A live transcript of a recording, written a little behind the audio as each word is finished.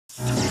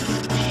Oh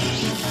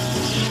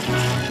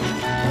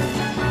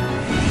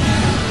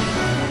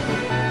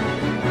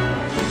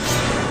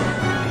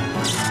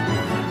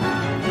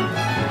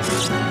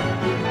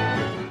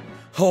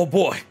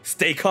boy,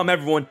 stay calm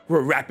everyone,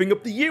 we're wrapping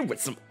up the year with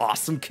some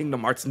awesome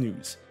Kingdom Hearts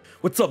news.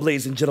 What's up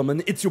ladies and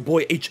gentlemen, it's your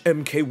boy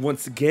HMK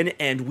once again,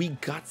 and we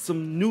got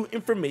some new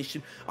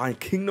information on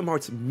Kingdom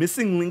Hearts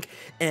Missing Link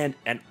and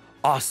an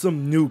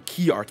awesome new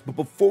key art. But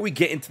before we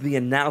get into the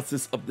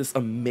analysis of this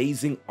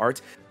amazing art,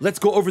 let's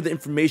go over the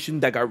information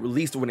that got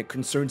released when it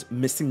concerns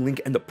Missing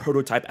Link and the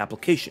prototype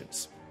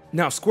applications.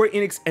 Now, Square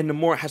Enix and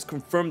Nomura has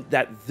confirmed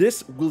that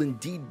this will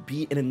indeed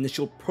be an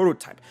initial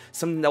prototype,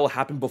 something that will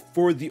happen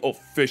before the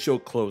official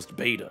closed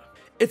beta.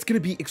 It's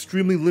going to be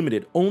extremely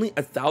limited, only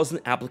 1,000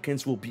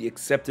 applicants will be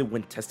accepted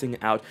when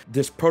testing out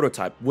this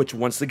prototype, which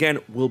once again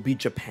will be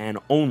Japan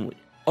only.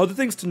 Other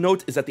things to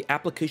note is that the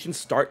applications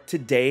start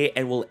today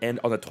and will end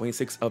on the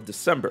 26th of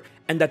December,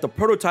 and that the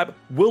prototype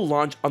will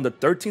launch on the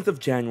 13th of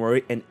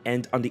January and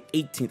end on the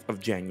 18th of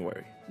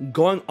January.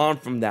 Going on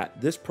from that,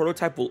 this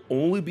prototype will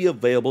only be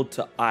available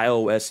to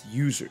iOS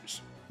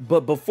users.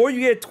 But before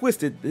you get it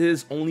twisted,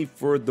 this is only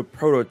for the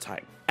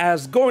prototype,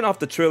 as going off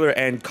the trailer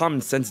and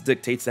common sense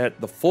dictates that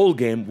the full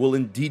game will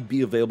indeed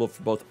be available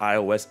for both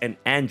iOS and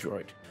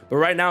Android. But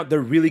right now,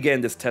 they're really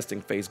getting this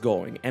testing phase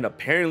going, and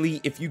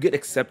apparently if you get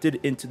accepted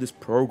into this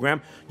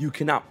program, you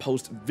cannot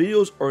post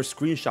videos or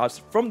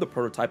screenshots from the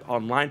prototype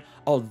online,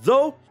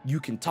 although you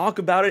can talk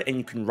about it and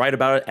you can write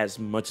about it as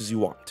much as you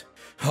want.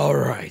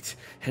 Alright,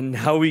 and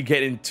now we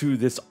get into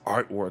this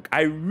artwork.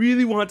 I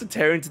really wanted to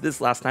tear into this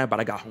last night, but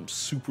I got home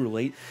super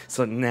late,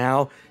 so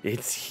now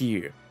it's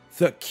here.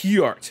 The key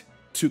art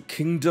to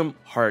Kingdom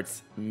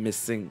Hearts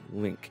Missing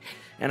Link.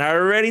 And I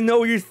already know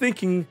what you're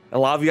thinking. A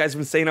lot of you guys have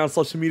been saying on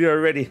social media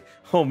already.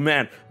 Oh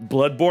man,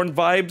 Bloodborne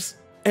vibes?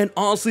 And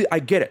honestly, I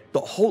get it. The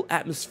whole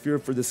atmosphere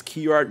for this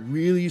key art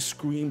really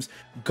screams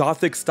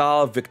Gothic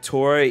style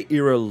Victoria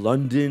era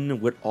London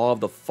with all of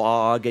the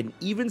fog and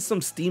even some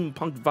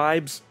steampunk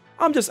vibes.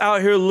 I'm just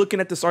out here looking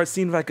at this art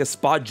scene like a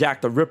spot Jack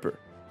the Ripper.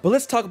 But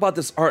let's talk about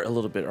this art a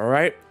little bit,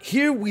 alright?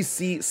 Here we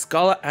see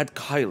Scala ad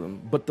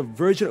Caelum, but the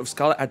version of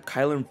Scala ad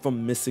Caelum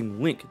from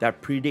Missing Link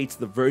that predates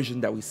the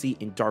version that we see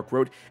in Dark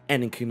Road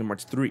and in Kingdom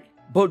Hearts 3.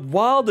 But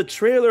while the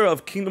trailer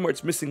of Kingdom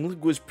Hearts Missing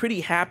Link was pretty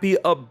happy,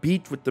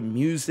 upbeat with the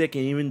music,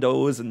 and even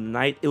though it was a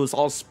night, it was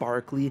all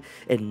sparkly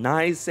and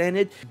nice, and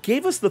it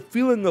gave us the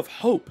feeling of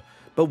hope.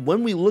 But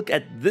when we look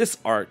at this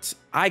art,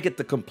 I get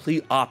the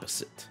complete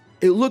opposite.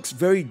 It looks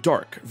very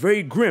dark,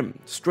 very grim,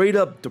 straight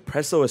up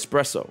depresso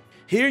espresso.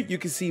 Here you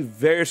can see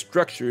various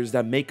structures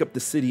that make up the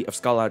city of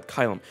Scala ad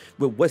Caelum,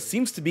 with what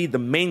seems to be the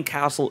main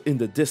castle in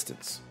the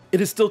distance. It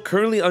is still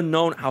currently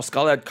unknown how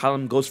Scala ad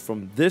Caelum goes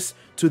from this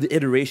to the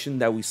iteration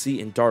that we see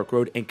in Dark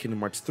Road and Kingdom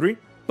Hearts 3,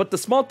 but the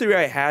small theory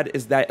I had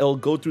is that it'll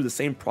go through the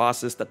same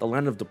process that the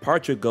Land of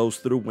Departure goes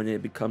through when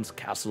it becomes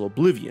Castle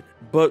Oblivion,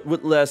 but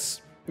with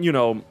less,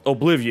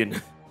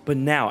 Oblivion. But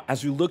now,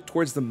 as we look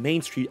towards the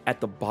main street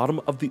at the bottom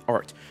of the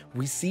art,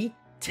 we see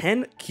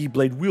 10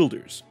 Keyblade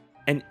wielders.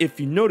 And if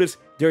you notice,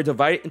 they're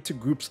divided into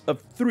groups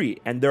of 3,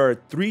 and there are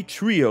 3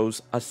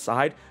 trios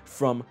aside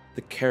from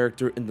the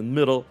character in the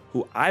middle,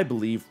 who I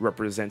believe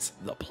represents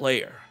the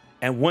player.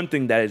 And one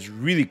thing that is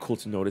really cool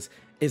to notice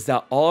is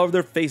that all of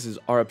their faces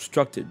are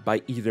obstructed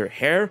by either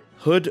hair,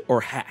 hood,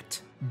 or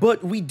hat.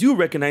 But we do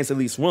recognize at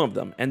least one of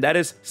them, and that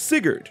is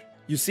Sigurd.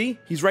 You see,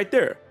 he's right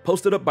there,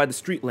 posted up by the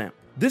street lamp.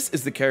 This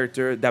is the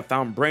character that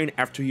found Bryan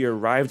after he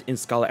arrived in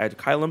Scala ad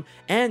Caelum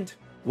and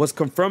was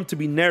confirmed to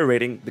be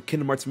narrating the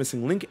Kingdom Hearts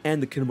Missing Link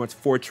and the Kingdom Hearts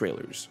 4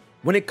 trailers.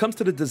 When it comes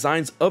to the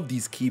designs of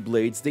these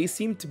Keyblades, they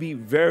seem to be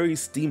very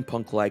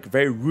steampunk-like,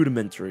 very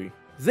rudimentary.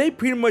 They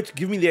pretty much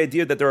give me the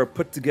idea that they were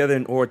put together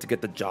in order to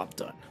get the job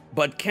done.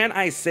 But can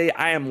I say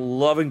I am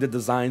loving the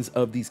designs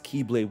of these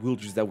Keyblade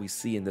wielders that we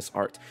see in this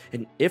art.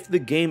 And if the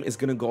game is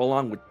going to go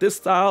along with this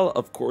style,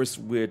 of course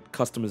with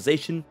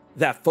customization,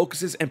 that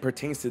focuses and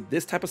pertains to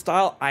this type of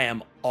style, I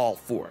am all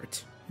for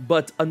it.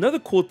 But another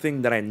cool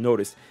thing that I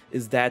noticed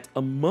is that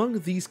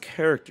among these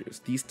characters,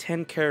 these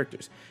 10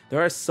 characters,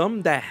 there are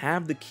some that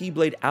have the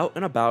Keyblade out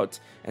and about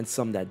and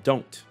some that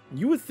don't.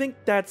 You would think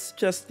that's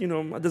just,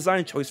 a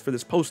design choice for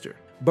this poster.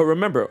 But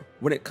remember,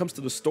 when it comes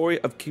to the story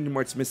of Kingdom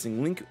Hearts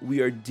Missing Link, we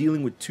are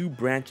dealing with 2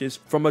 branches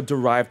from a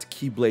derived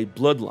Keyblade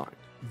bloodline.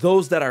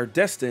 Those that are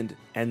destined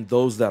and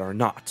those that are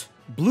not.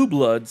 Blue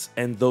Bloods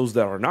and those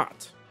that are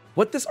not.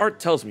 What this art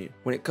tells me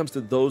when it comes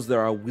to those that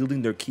are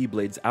wielding their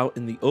Keyblades out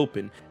in the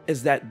open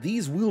is that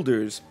these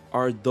wielders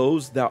are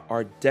those that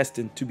are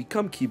destined to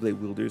become Keyblade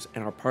wielders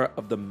and are part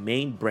of the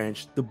main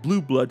branch, the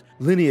Blue Blood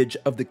lineage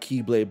of the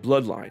Keyblade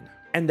bloodline.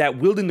 And that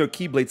wielding their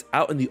Keyblades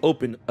out in the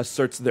open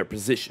asserts their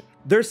position,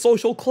 their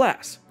social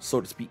class, so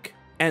to speak.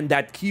 And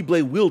that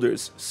Keyblade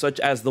wielders,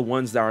 such as the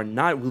ones that are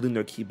not wielding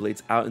their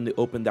Keyblades out in the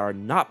open that are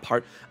not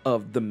part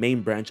of the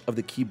main branch of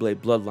the Keyblade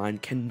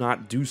bloodline,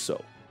 cannot do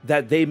so.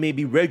 That they may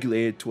be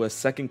regulated to a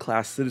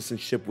second-class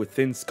citizenship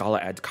within Scala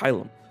ad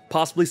Caelum,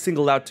 possibly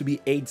singled out to be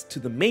aides to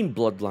the main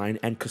bloodline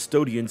and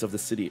custodians of the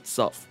city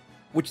itself.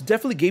 which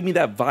definitely gave me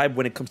that vibe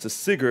when it comes to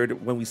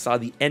Sigurd when we saw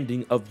the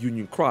ending of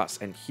Union Cross,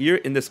 and here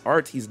in this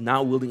art he's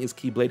now wielding his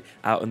Keyblade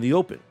out in the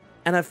open.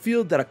 And I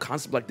feel that a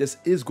concept like this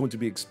is going to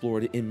be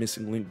explored in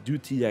Missing Link due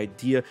to the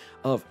idea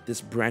of this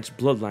branch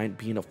bloodline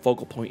being a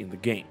focal point in the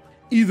game.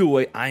 Either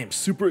way, I am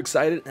super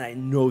excited and I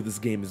know this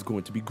game is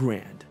going to be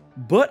grand.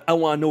 But I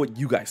want to know what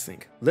you guys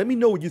think. Let me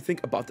know what you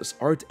think about this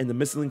art and the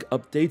Missing Link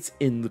updates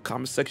in the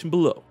comment section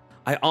below.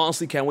 I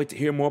honestly can't wait to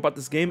hear more about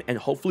this game, and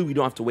hopefully we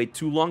don't have to wait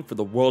too long for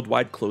the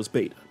worldwide closed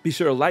beta. Be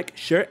sure to like,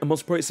 share, and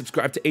most importantly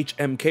subscribe to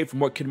HMK for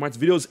more Kingdom Hearts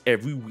videos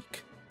every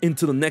week.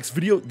 Until the next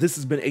video, this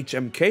has been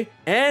HMK,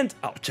 and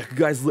I'll check you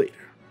guys later.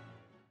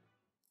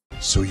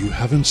 So you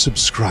haven't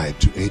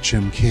subscribed to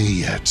HMK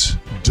yet?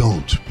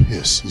 Don't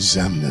piss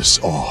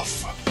Xemnas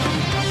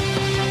off.